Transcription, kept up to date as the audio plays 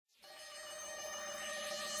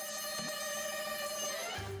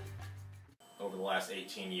the last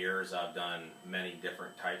 18 years, I've done many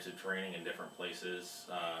different types of training in different places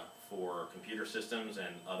for computer systems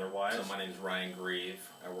and otherwise. So my name is Ryan Greve.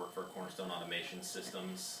 I work for Cornerstone Automation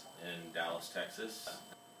Systems in Dallas, Texas.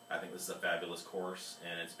 I think this is a fabulous course,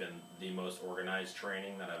 and it's been the most organized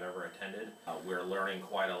training that I've ever attended. We're learning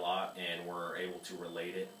quite a lot, and we're able to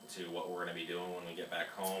relate it to what we're going to be doing when we get back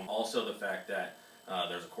home. Also, the fact that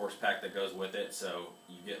there's a course pack that goes with it, so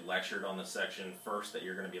you get lectured on the section first that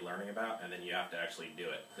you're going to be learning about, and then you have to actually do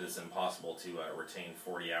it. Because it's impossible to retain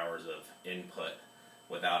 40 hours of input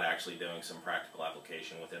without actually doing some practical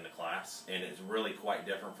application within the class. And it's really quite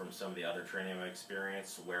different from some of the other training I've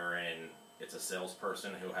experienced, wherein it's a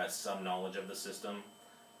salesperson who has some knowledge of the system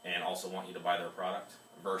and also want you to buy their product,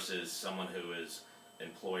 versus someone who is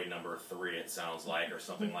employee number 3, it sounds like, or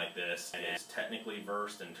something like this, and is technically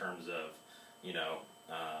versed in terms of, you know,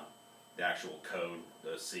 the actual code,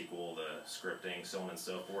 the SQL, the scripting, so on and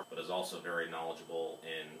so forth, but is also very knowledgeable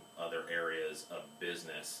in other areas of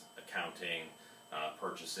business, accounting,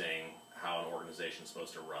 purchasing, how an organization is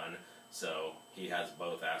supposed to run. So he has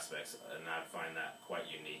both aspects, and I find that quite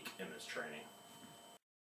unique in this training.